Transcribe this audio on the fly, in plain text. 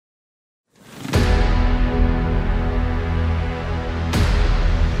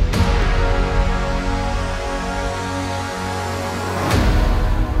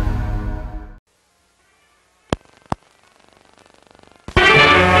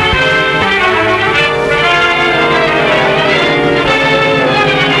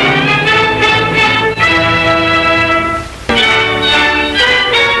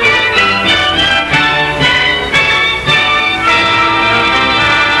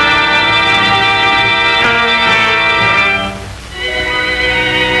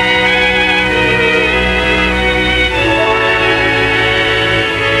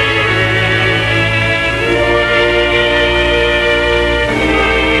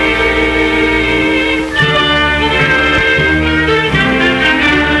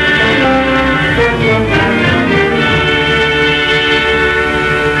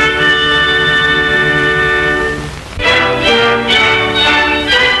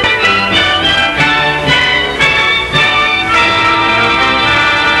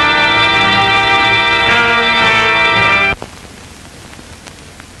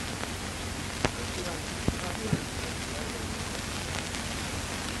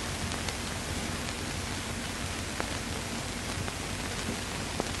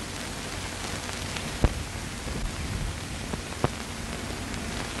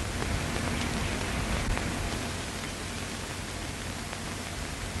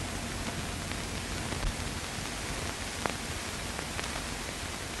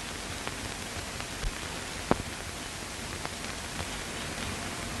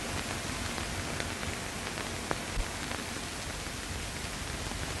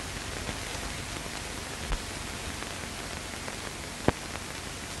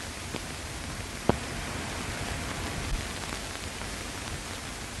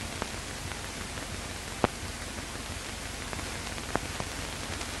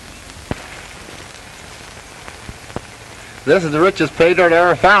This is the richest pay dirt I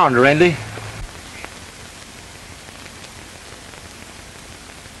ever found, Randy.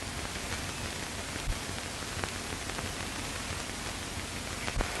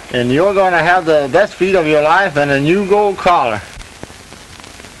 And you're going to have the best feed of your life and a new gold collar.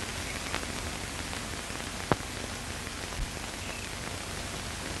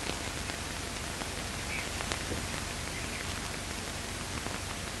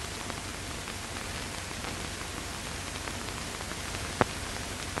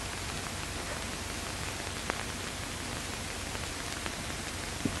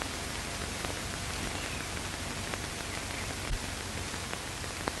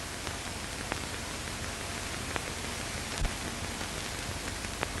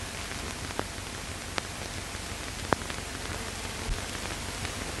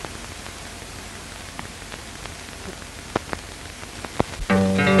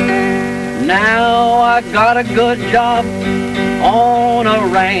 Now I got a good job on a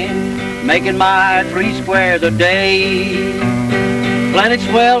ranch, making my 3 squares a day. Plenty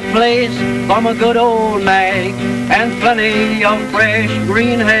swell place from a good old nag, and plenty of fresh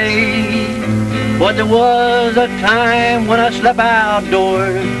green hay. But there was a time when I slept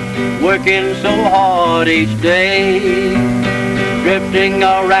outdoors, working so hard each day, drifting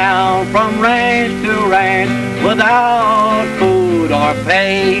around from ranch to ranch without food or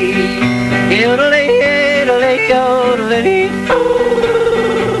pay.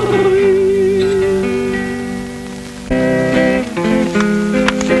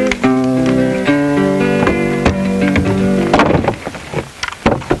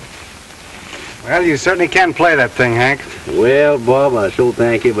 Well, you certainly can play that thing, Hank. Well, Bob, I so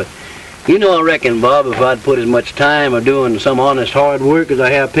thank you, but you know, I reckon, Bob, if I'd put as much time of doing some honest hard work as I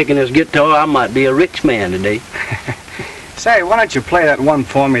have picking this guitar, I might be a rich man today. Say, why don't you play that one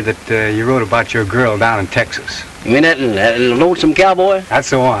for me that you wrote about your girl down in Texas? You mean that lonesome cowboy?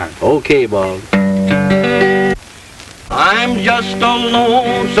 That's the one. Okay, Bob. I'm just a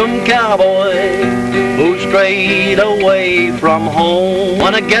lonesome cowboy who strayed away from home.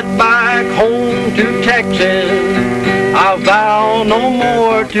 When I get back home to Texas, I vow no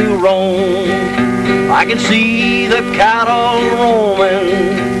more to roam. I can see the cattle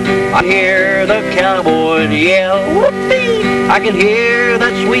roaming, I hear the cowboys yell, whoopee! I can hear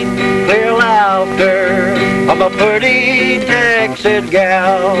that sweet, clear laughter of a pretty Texas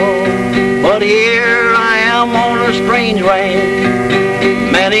gal. But here I am on a strange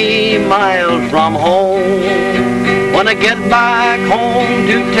ranch, many miles from home. When I get back home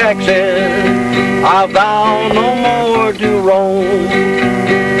to Texas, I vow no more to roam.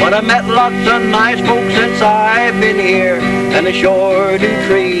 But I met lots of nice folks since I've been here, and they sure do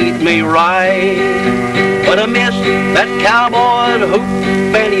treat me right. But I miss that cowboy hoop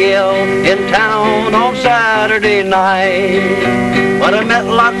and yell in town on Saturday night. But I met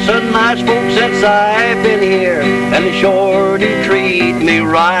lots of nice folks since I've been here, and they sure do treat me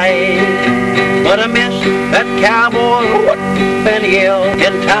right. But I miss that cowboy whoop and yell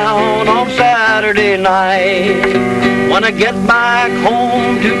in town on Saturday night. When I get back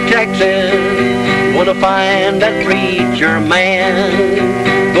home to Texas, gonna find that preacher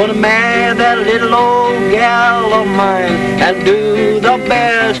man, gonna marry that little old gal of mine and do the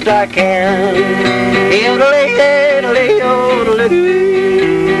best I can.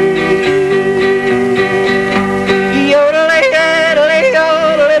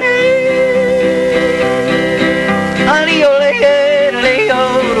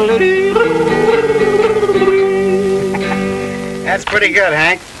 That's pretty good,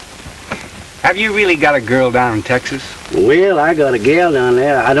 Hank. Have you really got a girl down in Texas? Well, I got a gal down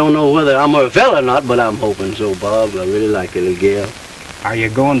there. I don't know whether I'm her fella or not, but I'm hoping so, Bob. I really like that little gal. Are you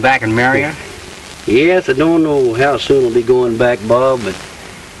going back and marry her? Yes, I don't know how soon I'll be going back, Bob, but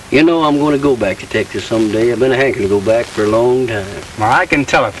you know I'm going to go back to Texas someday. I've been hankering to go back for a long time. Well, I can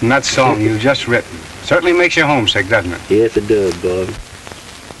tell it from that song you've just written. Certainly makes you homesick, doesn't it? Yes, it does, Bob.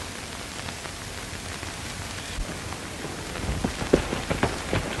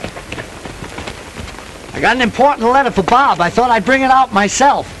 I got an important letter for Bob. I thought I'd bring it out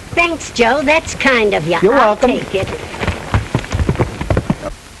myself. Thanks, Joe. That's kind of you. You're welcome. I'll take it.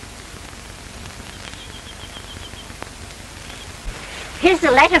 Here's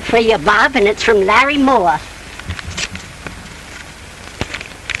a letter for you, Bob, and it's from Larry Moore.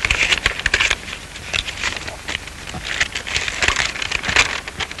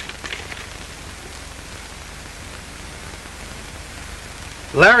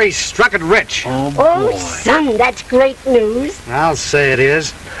 Larry struck it rich. Oh, boy. Oh, son, that's great news. I'll say it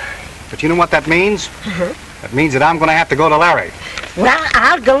is. But you know what that means? Uh-huh. That means that I'm going to have to go to Larry. Well,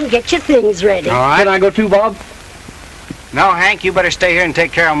 I'll go and get your things ready. All right. Can I go too, Bob? No, Hank, you better stay here and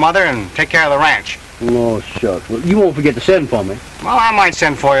take care of Mother and take care of the ranch. Oh, shucks. Well, you won't forget to send for me. Well, I might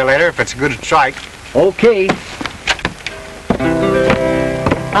send for you later if it's a good strike. Okay.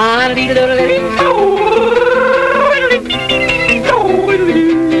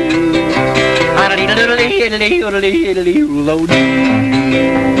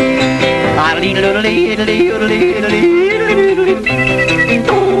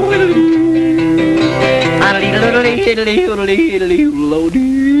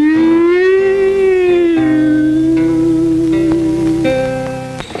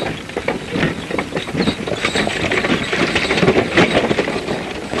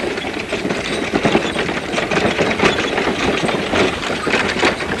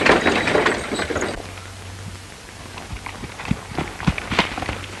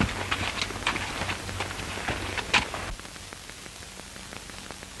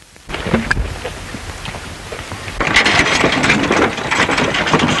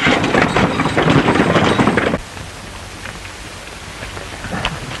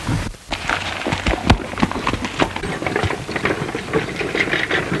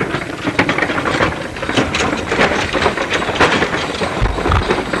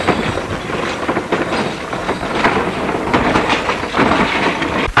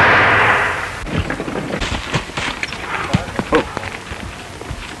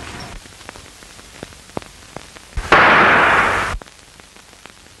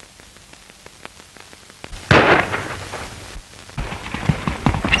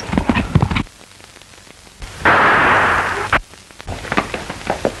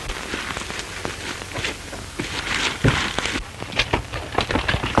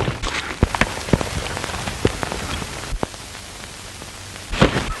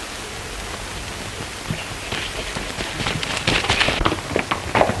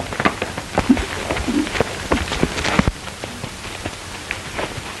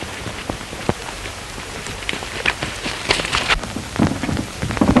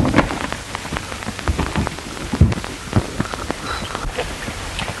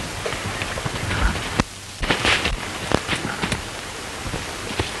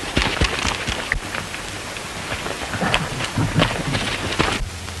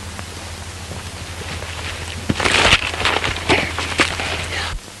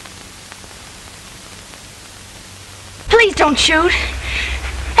 Please don't shoot.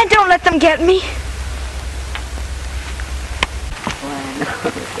 And don't let them get me.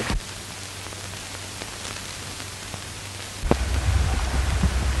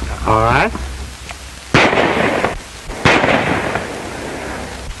 All right.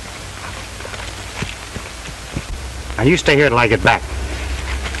 Now you stay here till I get back.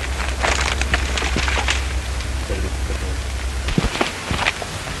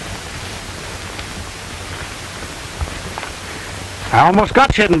 I almost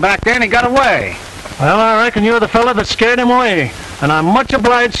got Shitten back there and he got away. Well, I reckon you're the fella that scared him away. And I'm much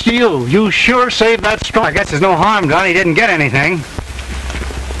obliged to you. You sure saved that strike. I guess there's no harm done. He didn't get anything.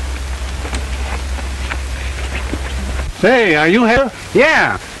 Say, are you here?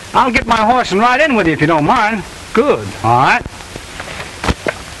 Yeah. I'll get my horse and ride in with you if you don't mind. Good. All right.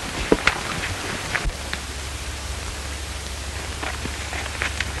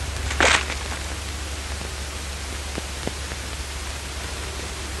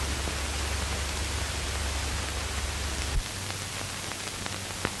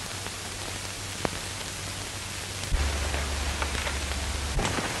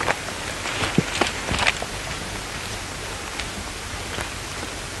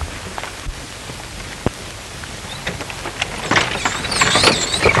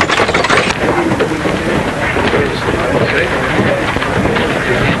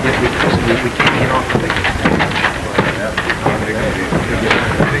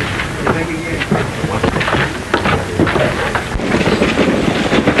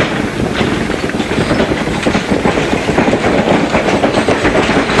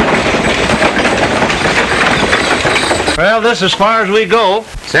 Well, this is as far as we go.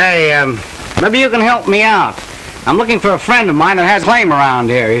 Say, maybe you can help me out. I'm looking for a friend of mine that has a claim around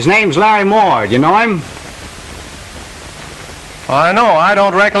here. His name's Larry Mord. You know him? I know. I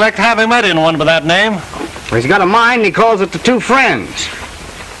don't recollect having met anyone by that name. Well, he's got a mine and he calls it the Two Friends.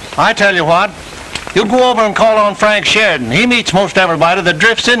 I tell you what. You go over and call on Frank Sheridan. He meets most everybody that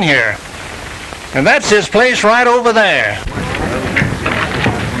drifts in here. And that's his place right over there.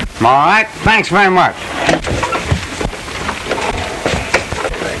 All right. Thanks very much.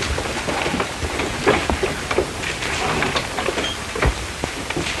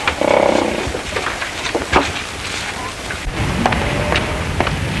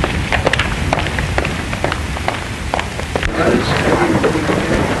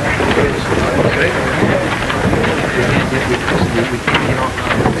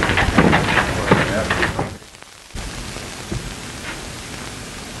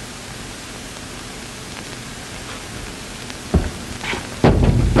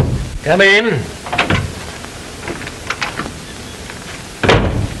 Come in.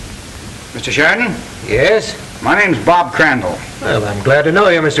 Mr. Sheridan? Yes? My name's Bob Crandall. Well, I'm glad to know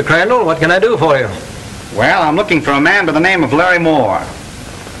you, Mr. Crandall. What can I do for you? Well, I'm looking for a man by the name of Larry Moore.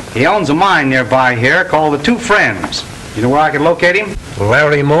 He owns a mine nearby here called the Two Friends. You know where I could locate him?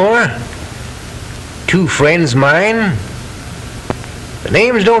 Larry Moore? Two Friends mine? The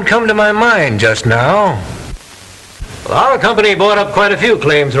names don't come to my mind just now. Well, our company bought up quite a few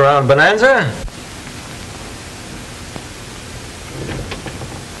claims around Bonanza.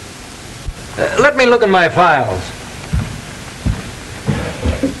 Let me look in my files.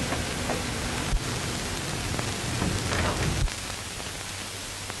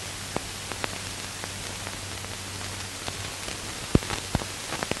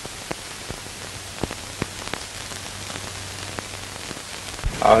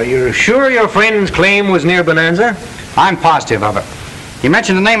 Are you sure your friend's claim was near Bonanza? I'm positive of it. He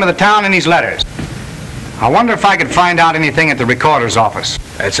mentioned the name of the town in his letters. I wonder if I could find out anything at the recorder's office.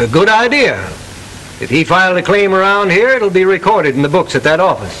 That's a good idea. If he filed a claim around here, it'll be recorded in the books at that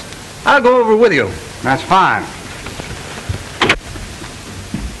office. I'll go over with you. That's fine.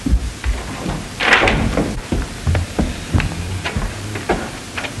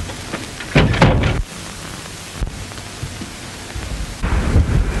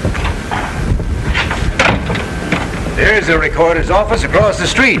 There's the recorder's office across the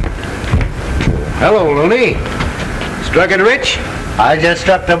street. Hello, Looney. Struck it rich? I just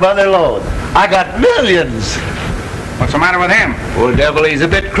struck the mother load. I got millions. What's the matter with him? Poor devil, he's a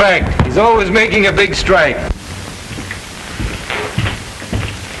bit cracked. He's always making a big strike.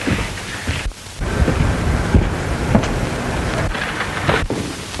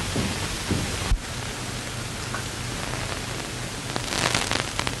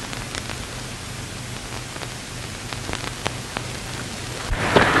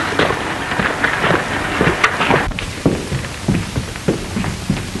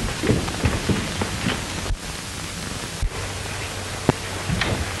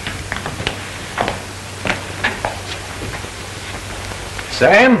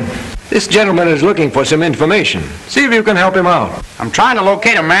 Sam, this gentleman is looking for some information. See if you can help him out. I'm trying to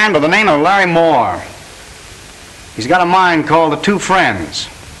locate a man by the name of Larry Moore. He's got a mine called the Two Friends.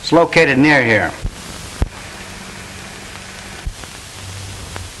 It's located near here.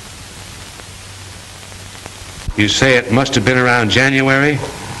 You say it must have been around January?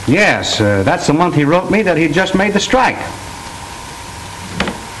 Yes, that's the month he wrote me that he'd just made the strike.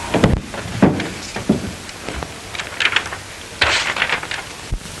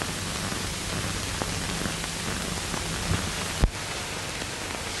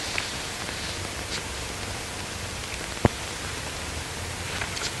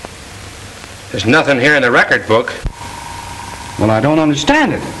 There's nothing here in the record book. Well, I don't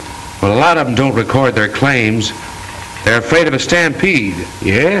understand it. Well, a lot of them don't record their claims. They're afraid of a stampede.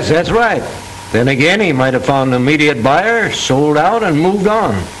 Yes, that's right. Then again, he might have found an immediate buyer, sold out, and moved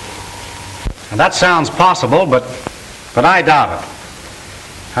on. Now, that sounds possible, but I doubt it.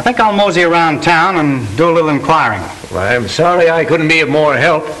 I think I'll mosey around town and do a little inquiring. Well, I'm sorry I couldn't be of more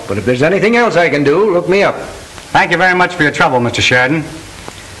help, but if there's anything else I can do, look me up. Thank you very much for your trouble, Mr. Sheridan.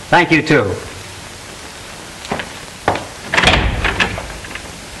 Thank you, too.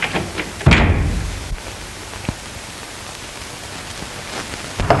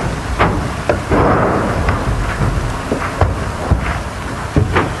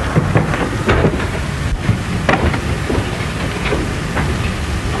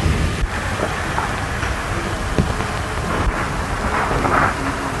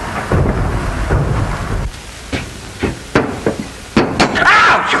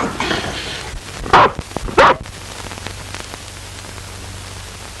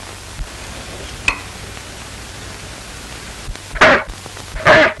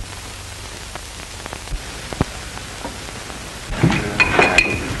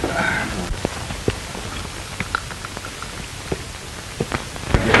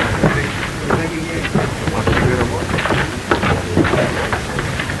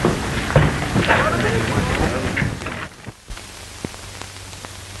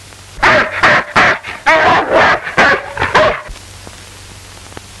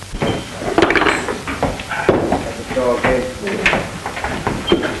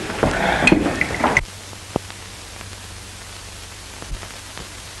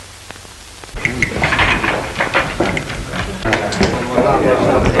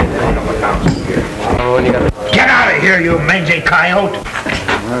 here, you mangy coyote.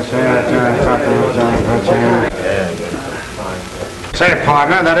 Say,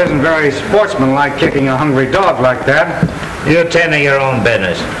 partner, that isn't very sportsmanlike kicking a hungry dog like that. You tend to your own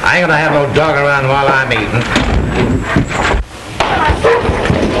business. I ain't gonna have no dog around while I'm eating.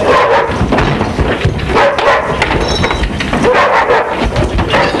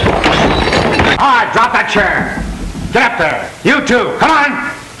 All right, drop that chair. Get up there. You two, come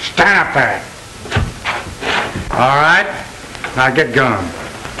on. Stand up there. All right, now get going.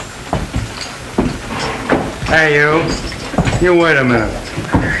 Hey, you. You wait a minute.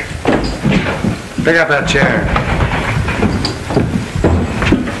 Pick up that chair.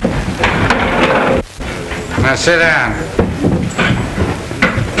 Now sit down.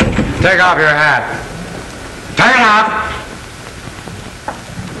 Take off your hat. Take it off.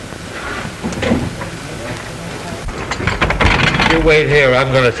 You wait here.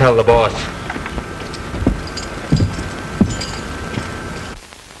 I'm gonna tell the boss.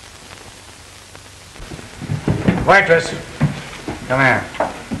 Waitress, come here.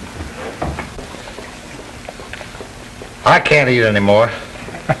 I can't eat anymore.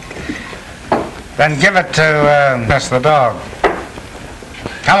 Then give it to that's the dog.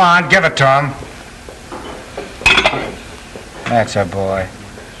 Come on, give it to him. That's a boy.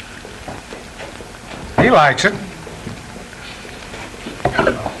 He likes it.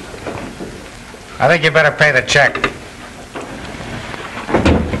 I think you better pay the check.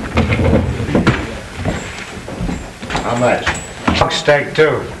 How much? Dog steak,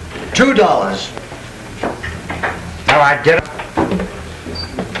 too. $2. All right, get it.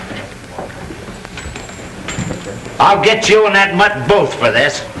 I'll get you and that mutt both for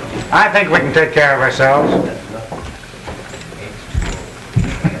this. I think we can take care of ourselves.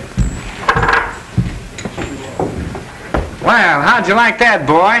 Well, how'd you like that,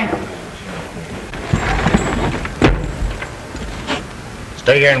 boy?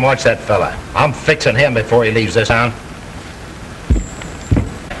 Stay here and watch that fella. I'm fixing him before he leaves this town.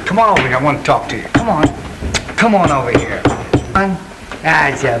 Come on over here, I want to talk to you. Come on. Come on over here.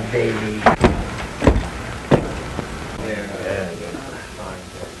 That's a baby.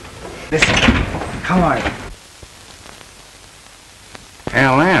 Listen, come on.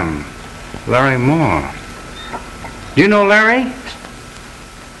 L.M. Larry Moore. Do you know Larry?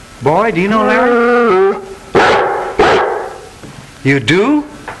 Boy, do you know Larry? You do?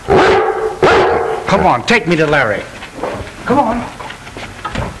 Come on, take me to Larry. Come on.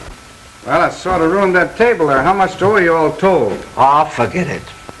 Well, I sort of ruined that table there. How much owe you all told? Oh, forget it.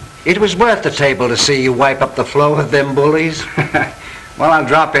 It was worth the table to see you wipe up the floor with them bullies. Well, I'll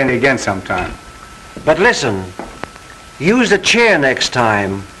drop in again sometime. But listen, use the chair next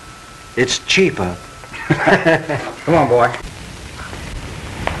time. It's cheaper. Come on, boy.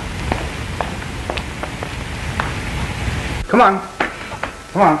 Come on.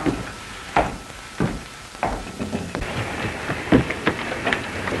 Come on.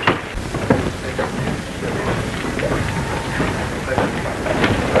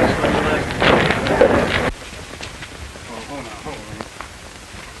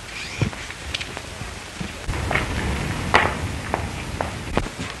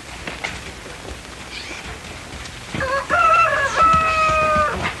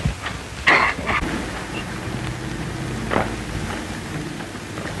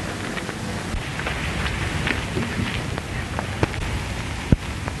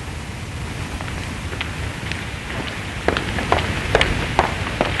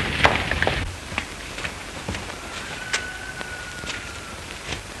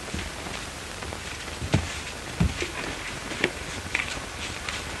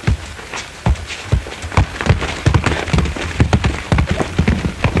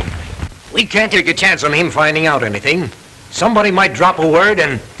 We can't take a chance on him finding out anything. Somebody might drop a word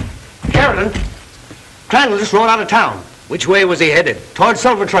and... Carolyn, Crandall just rode out of town. Which way was he headed? Towards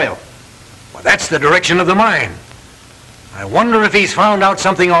Silver Trail. Well, that's the direction of the mine. I wonder if he's found out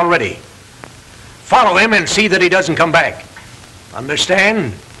something already. Follow him and see that he doesn't come back.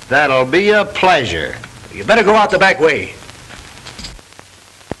 Understand? That'll be a pleasure. You better go out the back way.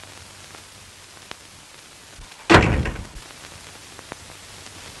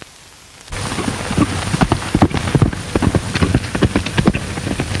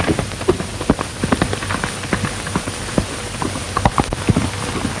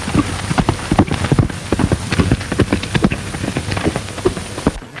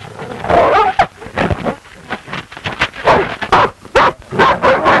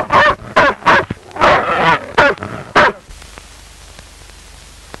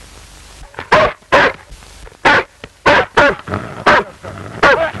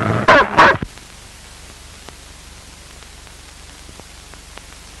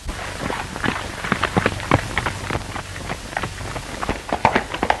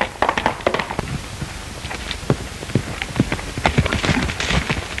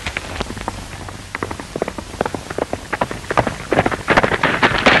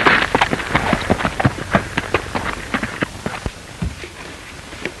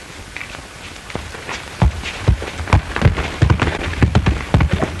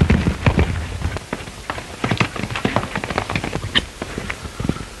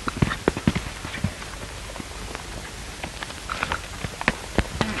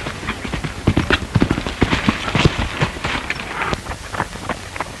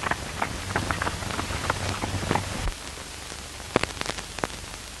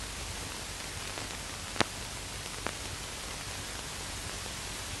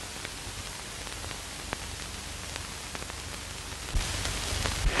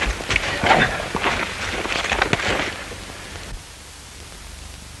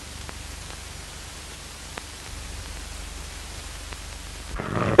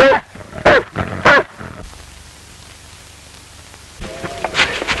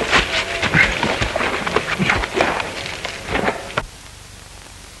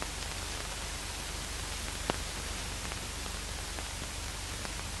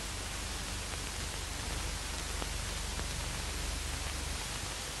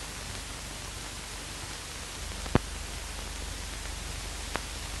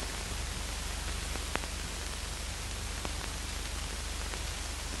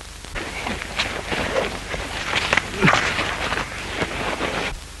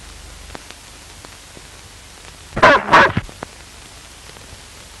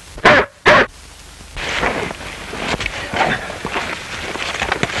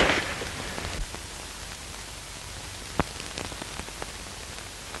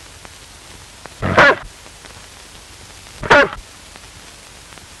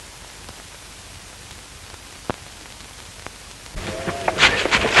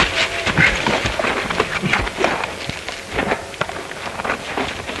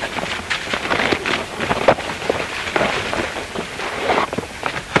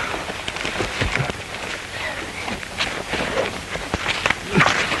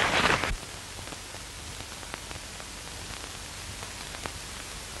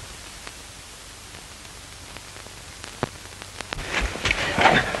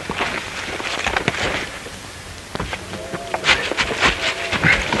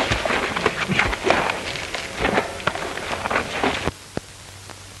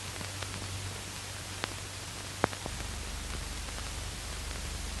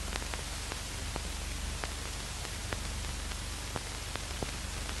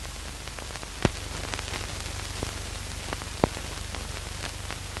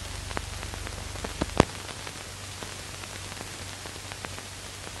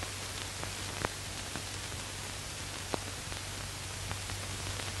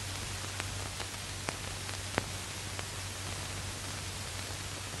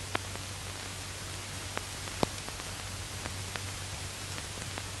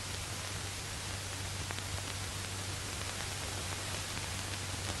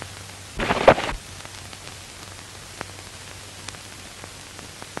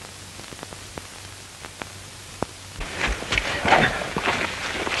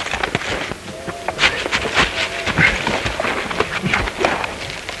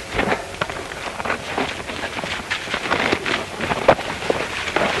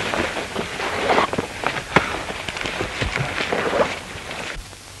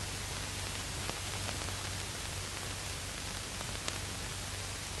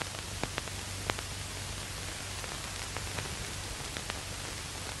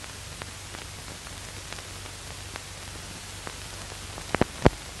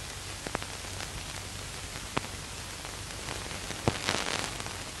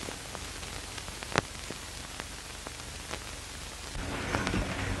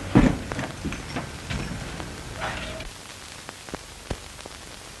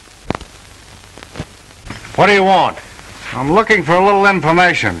 What do you want? I'm looking for a little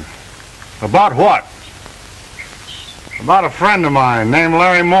information. About what? About a friend of mine named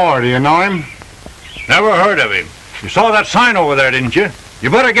Larry Moore. Do you know him? Never heard of him. You saw that sign over there, didn't you? You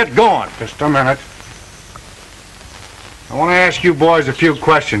better get going. Just a minute. I want to ask you boys a few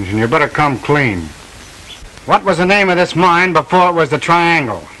questions, and you better come clean. What was the name of this mine before it was the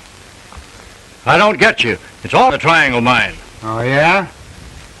Triangle? I don't get you. It's all the Triangle mine. Oh, yeah?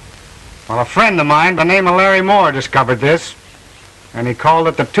 Well, a friend of mine by the name of Larry Moore discovered this, and he called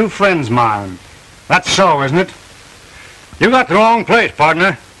it the Two Friends Mine. That's so, isn't it? You got the wrong place,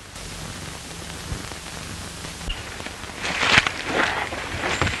 partner.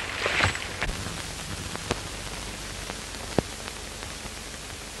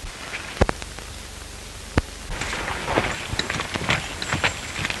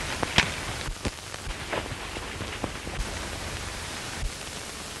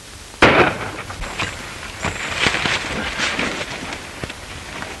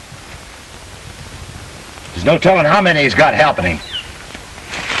 There's no telling how many he's got helping him.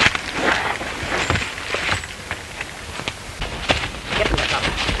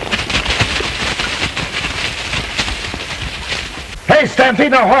 Hey,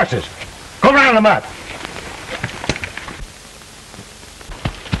 stampeding our horses. Go round them up.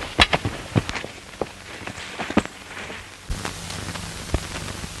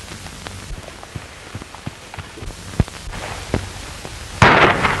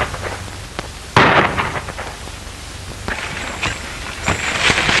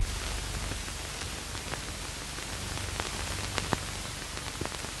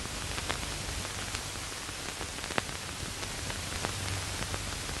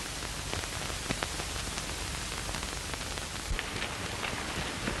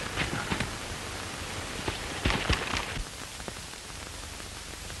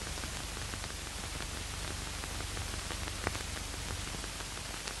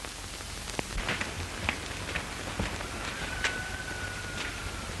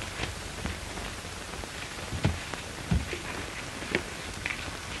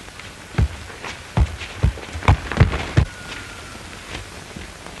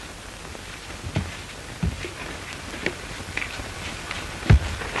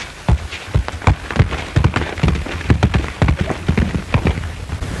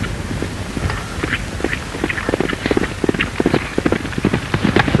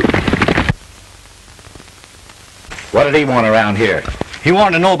 What did he want around here? He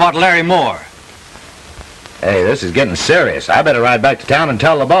wanted to know about Larry Moore. Hey, this is getting serious. I better ride back to town and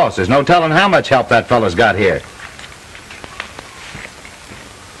tell the boss. There's no telling how much help that fella's got here.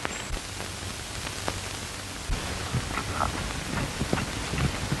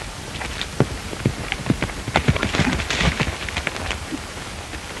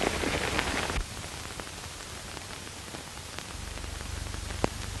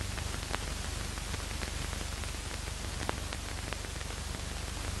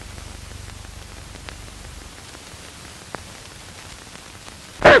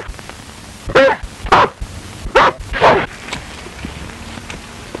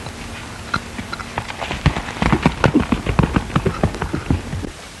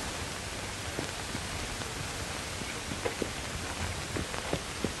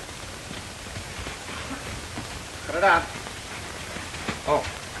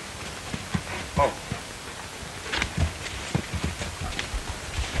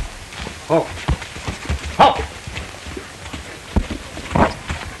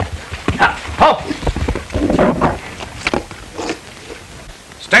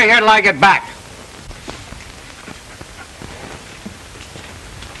 Stay here till I get back.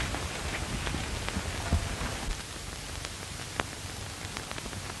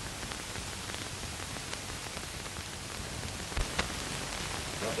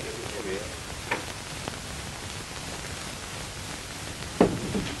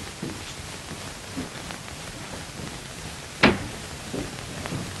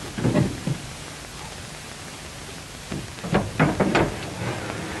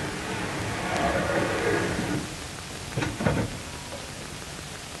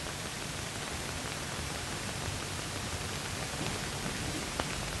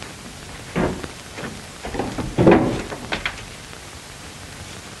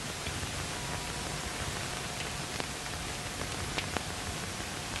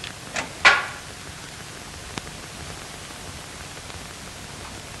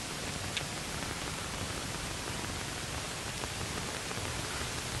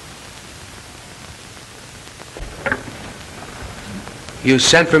 You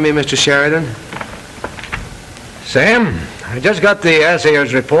sent for me, Mr. Sheridan? Sam, I just got the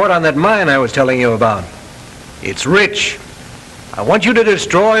assayer's report on that mine I was telling you about. It's rich. I want you to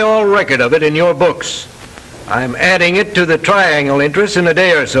destroy all record of it in your books. I'm adding it to the triangle interest in a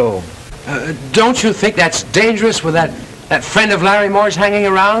day or so. Don't you think that's dangerous with that friend of Larry Moore's hanging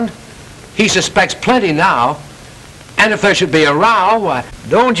around? He suspects plenty now. And if there should be a row, why...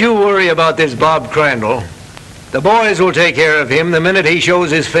 Don't you worry about this Bob Crandall. The boys will take care of him the minute he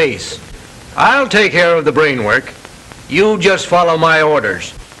shows his face. I'll take care of the brain work. You just follow my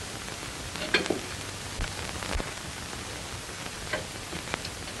orders.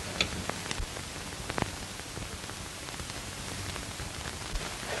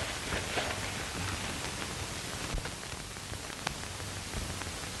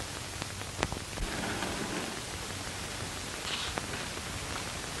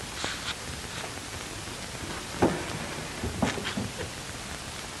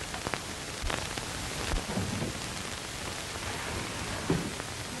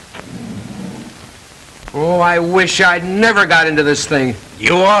 Oh, I wish I'd never got into this thing.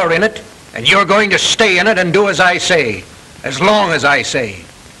 You are in it, and you're going to stay in it and do as I say, as long as I say.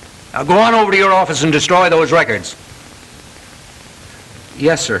 Now go on over to your office and destroy those records.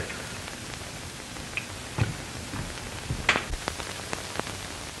 Yes, sir.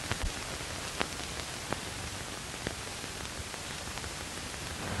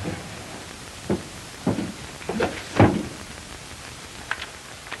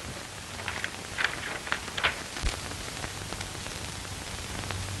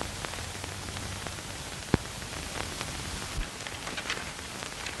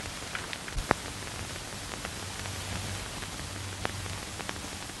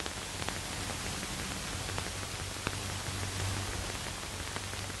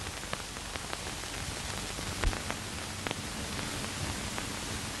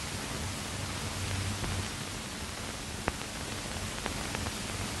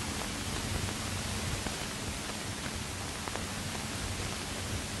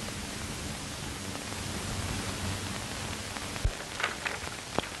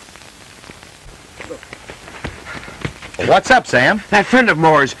 What's up, Sam? That friend of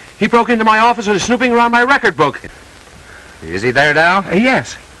Moore's, he broke into my office and is snooping around my record book. Is he there now?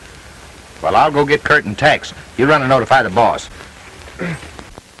 Yes. Well, I'll go get Kurt and Tex. You run and notify the boss.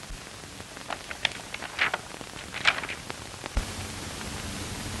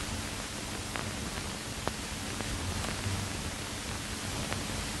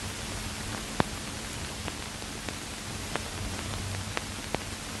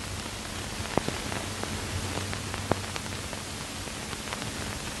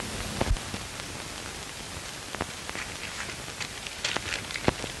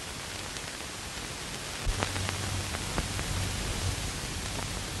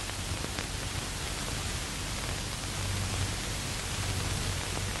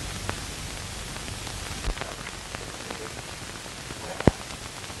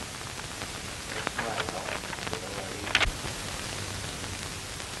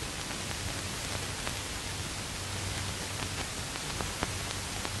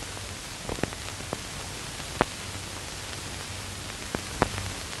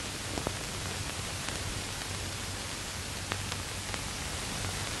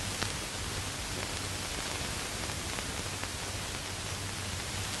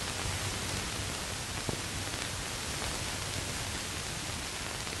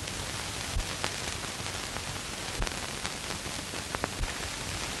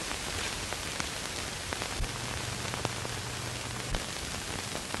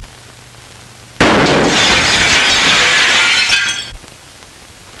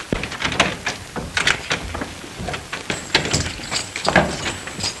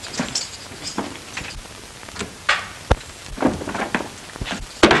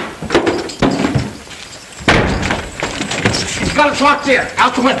 Got us locked here.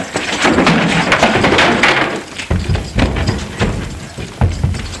 Out the window.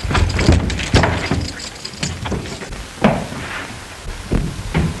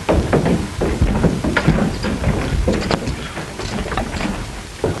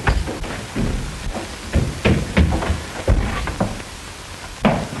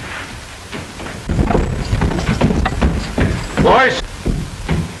 Boys.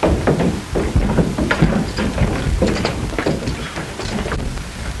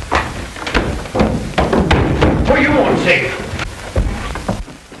 What do you want, Safe?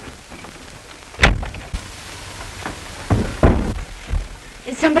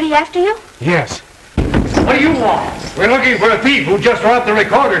 Is somebody after you? Yes. What do you want? We're looking for a thief who just robbed the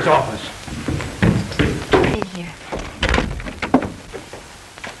recorder's office. In here.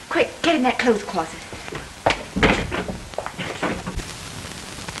 Quick, get in that clothes closet.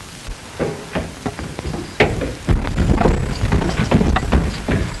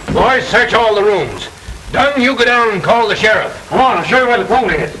 Boys, search all the rooms. Dunn, you go down and call the sheriff. Come on, I'll show you where the phone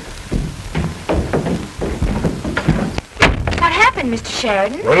is. What happened, Mr.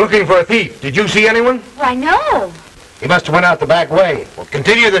 Sheridan? We're looking for a thief. Did you see anyone? Why, no. He must have went out the back way. We'll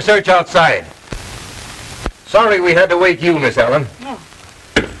continue the search outside. Sorry we had to wake you, Miss Ellen. No.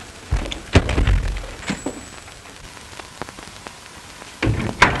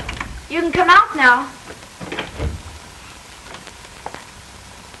 You can come out now.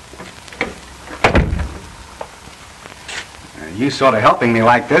 You sort of helping me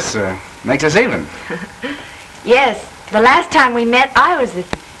like this makes us even. Yes. The last time we met, I was the...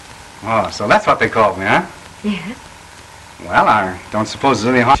 Oh, so that's what they called me, huh? Yes. Well, I don't suppose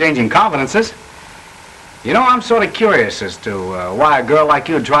there's any harm changing confidences. You know, I'm sort of curious as to why a girl like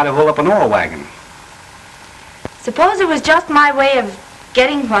you would try to hold up an oil wagon. Suppose it was just my way of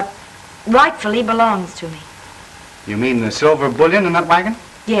getting what rightfully belongs to me. You mean the silver bullion in that wagon?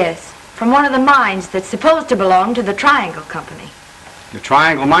 Yes. From one of the mines that's supposed to belong to the Triangle Company. The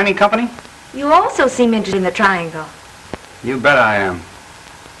Triangle Mining Company? You also seem interested in the Triangle. You bet I am.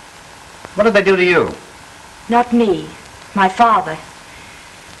 What did they do to you? Not me. My father.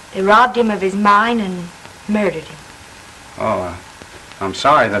 They robbed him of his mine and murdered him. Oh, I'm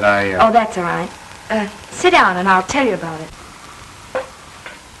sorry that I... Oh, that's all right. Sit down and I'll tell you about it.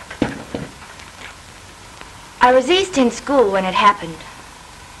 I was East in school when it happened.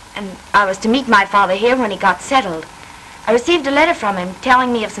 And I was to meet my father here when he got settled. I received a letter from him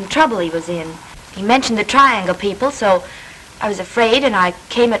telling me of some trouble he was in. He mentioned the Triangle people, so I was afraid and I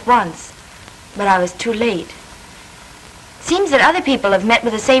came at once. But I was too late. Seems that other people have met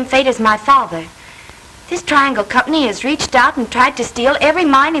with the same fate as my father. This Triangle Company has reached out and tried to steal every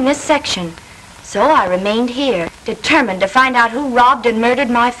mine in this section. So I remained here, determined to find out who robbed and murdered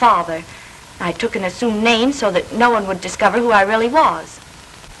my father. I took an assumed name so that no one would discover who I really was.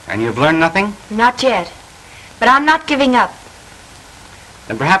 And you've learned nothing? Not yet. But I'm not giving up.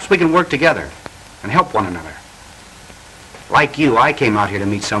 Then perhaps we can work together and help one another. Like you, I came out here to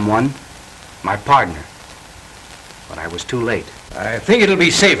meet someone, my partner. But I was too late. I think it'll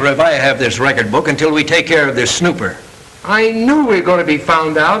be safer if I have this record book until we take care of this snooper. I knew we were going to be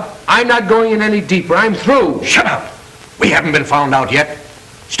found out. I'm not going in any deeper. I'm through. Shut up. We haven't been found out yet.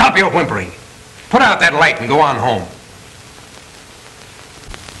 Stop your whimpering. Put out that light and go on home.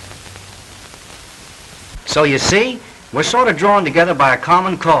 So you see, we're sort of drawn together by a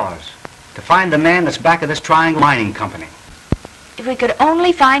common cause. To find the man that's back of this Triangle Mining Company. If we could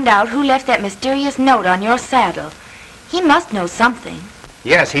only find out who left that mysterious note on your saddle. He must know something.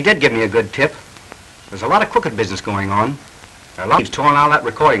 Yes, he did give me a good tip. There's a lot of crooked business going on. A lot of torn out that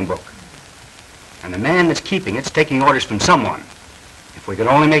recording book. And the man that's keeping it's taking orders from someone. If we could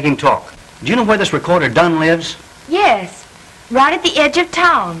only make him talk. Do you know where this recorder Dunn lives? Yes, right at the edge of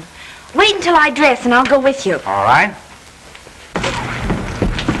town. Wait until I dress and I'll go with you. All right.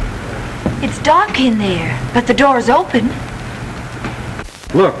 It's dark in there, but the door's open.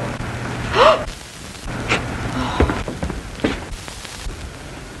 Look.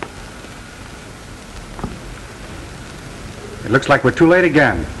 It looks like we're too late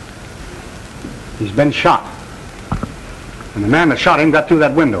again. He's been shot. And the man that shot him got through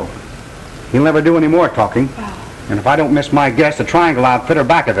that window. He'll never do any more talking. And if I don't miss my guess, the Triangle outfit are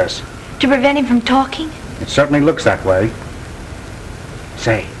back of this. To prevent him from talking? It certainly looks that way.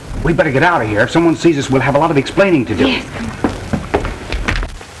 Say, we better get out of here. If someone sees us, we'll have a lot of explaining to do. Yes, come on.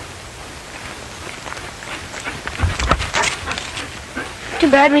 Too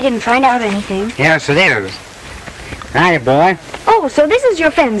bad we didn't find out anything. Yes, it is. Hiya, boy. Oh, so this is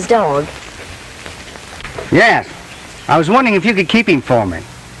your friend's dog. Yes. I was wondering if you could keep him for me.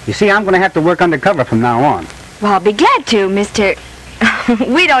 You see, I'm going to have to work undercover from now on. Well, I'll be glad to, Mr.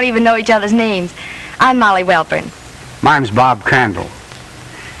 We don't even know each other's names. I'm Molly Welburn. Mine's Bob Crandall.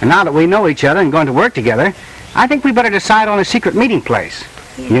 And now that we know each other and going to work together, I think we better decide on a secret meeting place.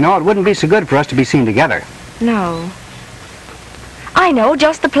 Yeah. You know, it wouldn't be so good for us to be seen together. No. I know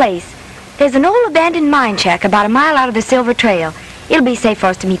just the place. There's an old abandoned mine shack about a mile out of the Silver Trail. It'll be safe for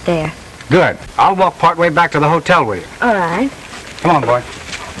us to meet there. Good. I'll walk part way back to the hotel with you. All right. Come on, boy.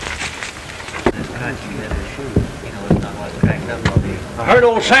 I heard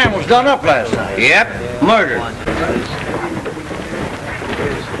old Sam was done up last night. Yep, murdered.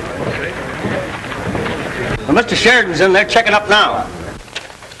 Well, Mr. Sheridan's in there checking up now.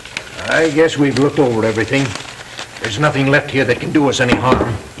 I guess we've looked over everything. There's nothing left here that can do us any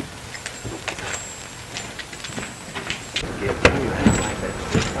harm.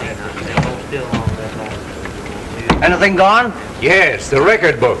 Anything gone? Yes, the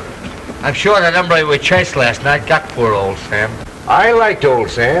record book. I'm sure that hombre we chased last night got poor old Sam. I liked old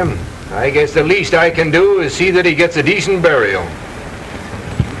Sam. I guess the least I can do is see that he gets a decent burial.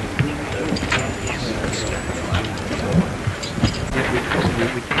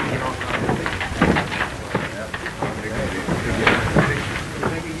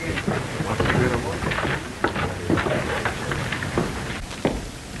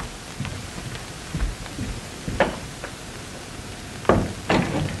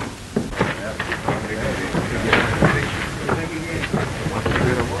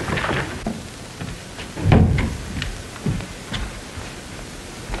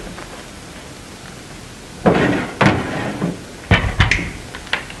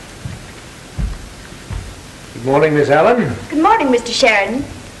 Good morning, Miss Allen. Good morning, Mr. Sheridan.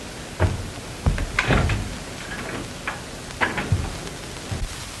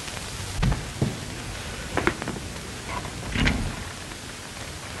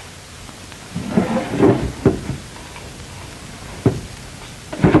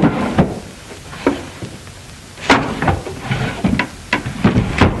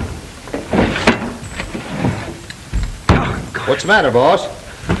 What's the matter, boss?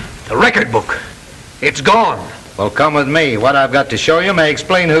 The record book. It's gone. Well, come with me. What I've got to show you may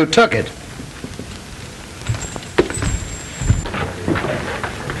explain who took it.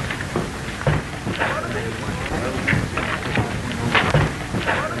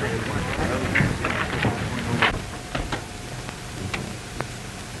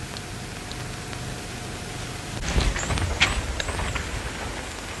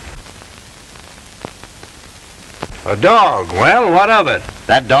 A dog. Well, what of it?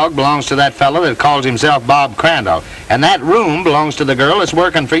 That dog belongs to that fellow that calls himself Bob Crandall. And that room belongs to the girl that's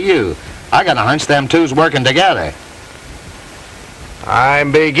working for you. I got a hunch them two's working together.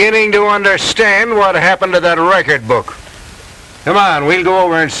 I'm beginning to understand what happened to that record book. Come on, we'll go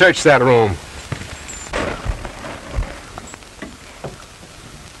over and search that room.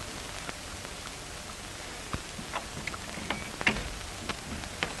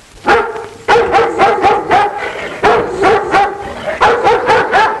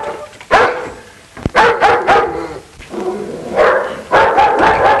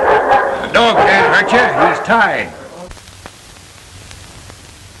 Tied.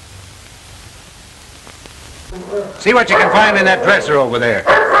 See what you can find in that dresser over there.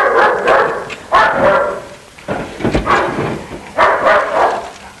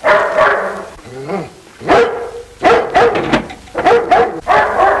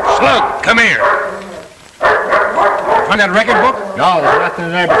 Slug, come here. Find that record book? No, there's nothing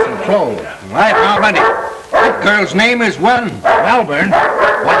in there but some clothes. I found plenty. That girl's name is Welburn.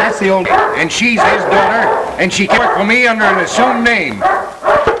 Why, that's the old... And she's his daughter, and she can work for me under an assumed name.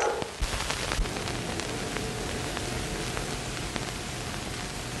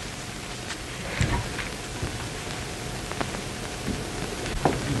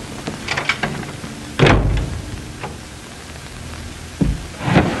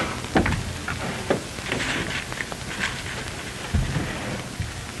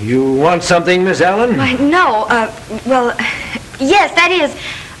 You want something, Miss Allen? Why, no, well, yes, that is,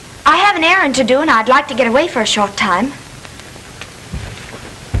 I have an errand to do and I'd like to get away for a short time.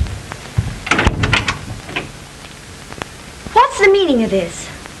 What's the meaning of this?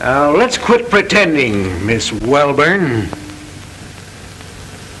 Let's quit pretending, Miss Welburn.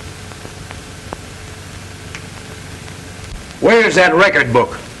 Where's that record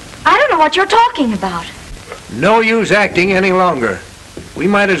book? I don't know what you're talking about. No use acting any longer. We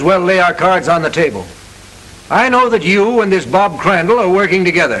might as well lay our cards on the table. I know that you and this Bob Crandall are working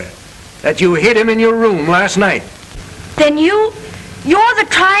together. That you hid him in your room last night. Then you're the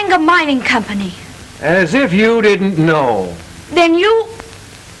Triangle Mining Company. As if you didn't know. Then you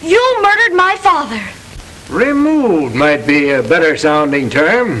murdered my father. Removed might be a better sounding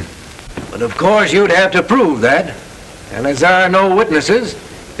term. But of course you'd have to prove that. And as there are no witnesses,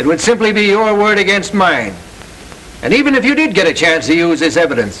 it would simply be your word against mine. And even if you did get a chance to use this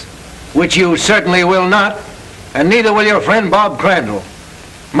evidence, which you certainly will not, and neither will your friend Bob Crandall,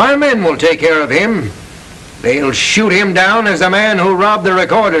 my men will take care of him. They'll shoot him down as the man who robbed the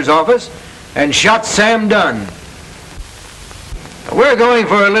recorder's office and shot Sam Dunn. We're going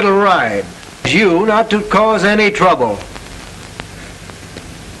for a little ride. You not to cause any trouble.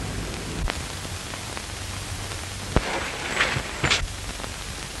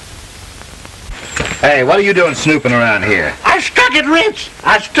 Hey, what are you doing snooping around here? I struck it rich.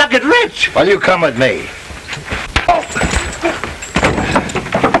 I struck it rich. Well, you come with me.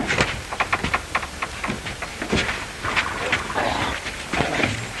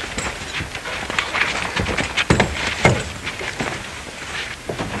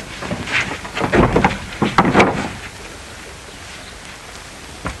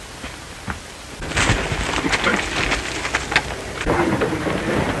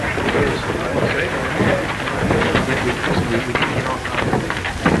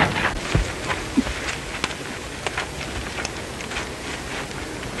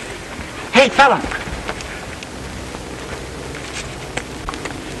 Hey, fella.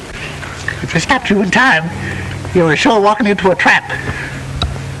 If I stopped you in time, you were sure walking into a trap.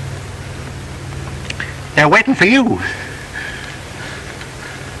 They're waiting for you.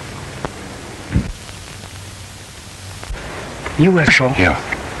 You were sure? Yeah.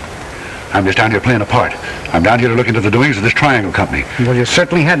 I'm just down here playing a part. I'm down here to look into the doings of this triangle company. Well, you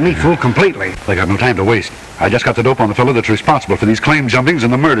certainly had me fooled completely. They got no time to waste. I just got the dope on the fellow that's responsible for these claim jumpings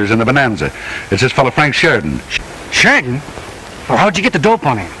and the murders in the Bonanza. It's this fellow Frank Sheridan. Sheridan? Well, how'd you get the dope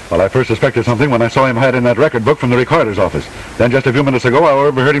on him? Well, I first suspected something when I saw him hide in that record book from the recorder's office. Then just a few minutes ago, I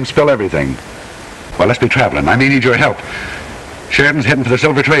overheard him spill everything. Well, let's be traveling. I may need your help. Sheridan's heading for the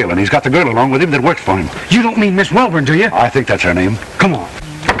Silver Trail, and he's got the girl along with him that works for him. You don't mean Miss Welborn, do you? I think that's her name. Come on.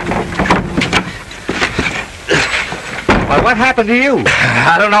 Well, what happened to you?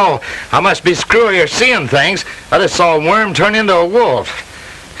 I don't know. I must be screwy or seeing things. I just saw a worm turn into a wolf.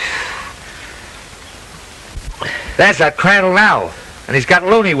 That's that Crandall now, and he's got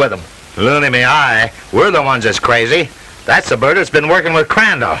Looney with him. Looney me eye. We're the ones that's crazy. That's the bird that's been working with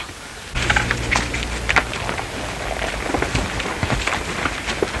Crandall.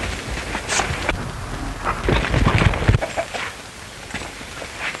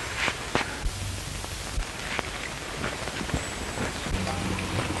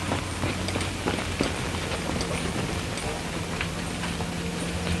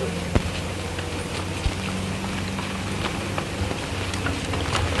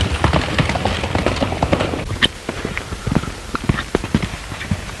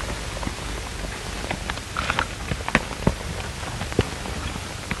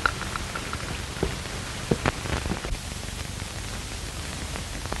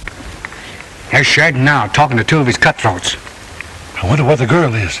 There's Sheridan now, talking to two of his cutthroats. I wonder where the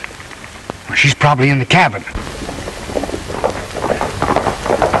girl is. Well, she's probably in the cabin.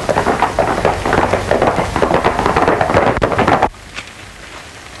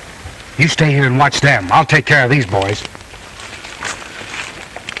 You stay here and watch them. I'll take care of these boys.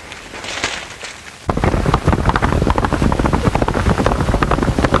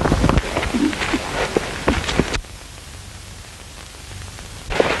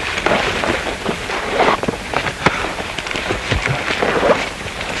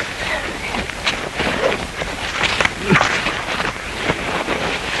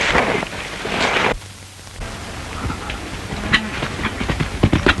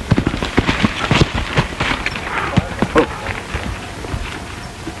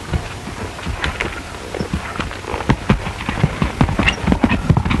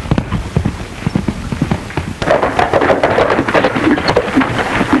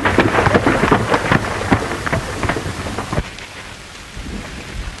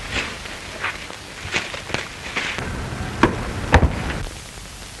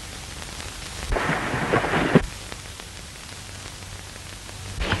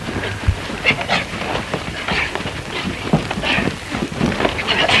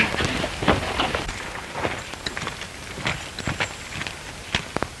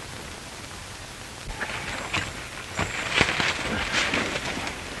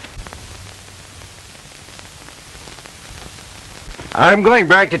 I'm going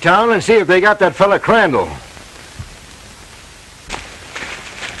back to town and see if they got that fella Crandall.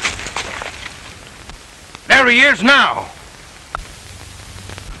 There he is now.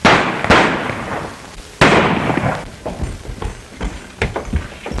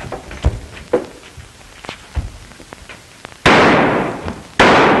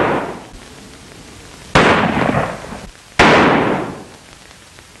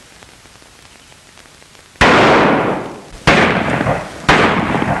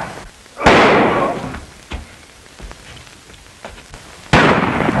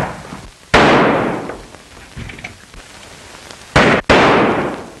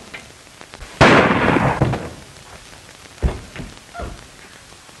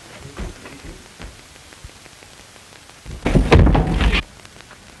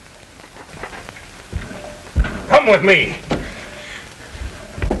 Come with me.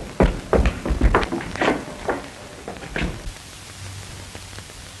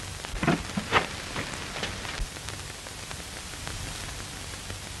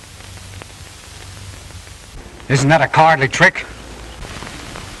 Isn't that a cowardly trick?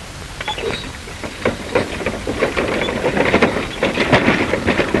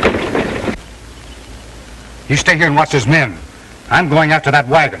 You stay here and watch his men. I'm going after that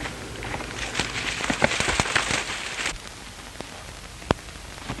wagon.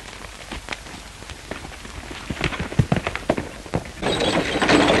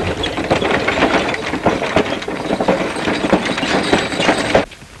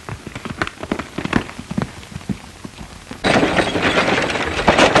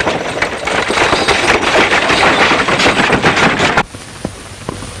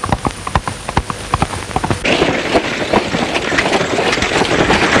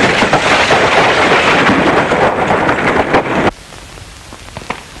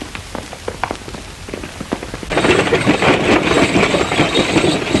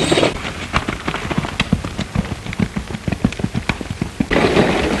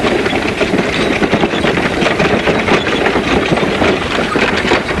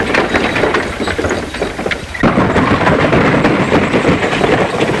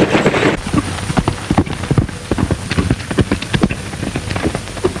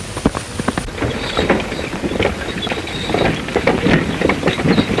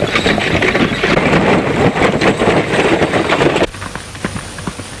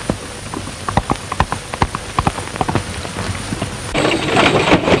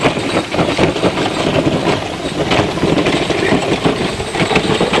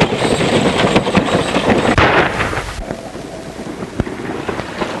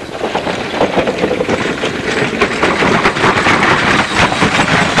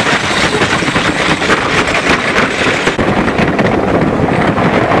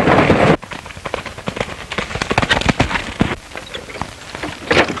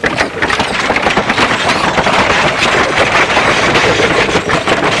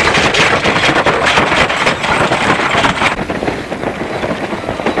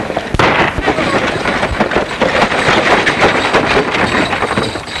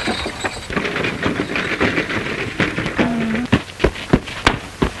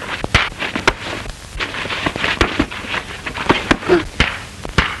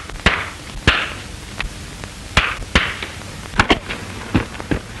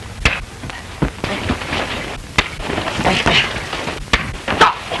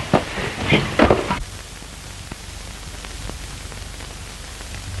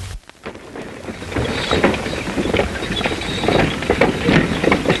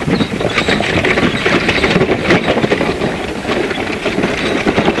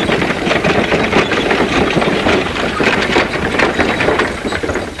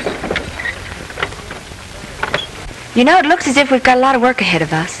 You know, it looks as if we've got a lot of work ahead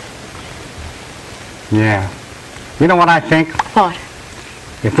of us. Yeah. You know what I think? What?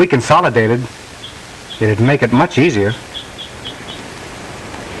 If we consolidated, it'd make it much easier.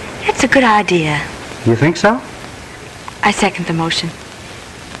 That's a good idea. You think so? I second the motion.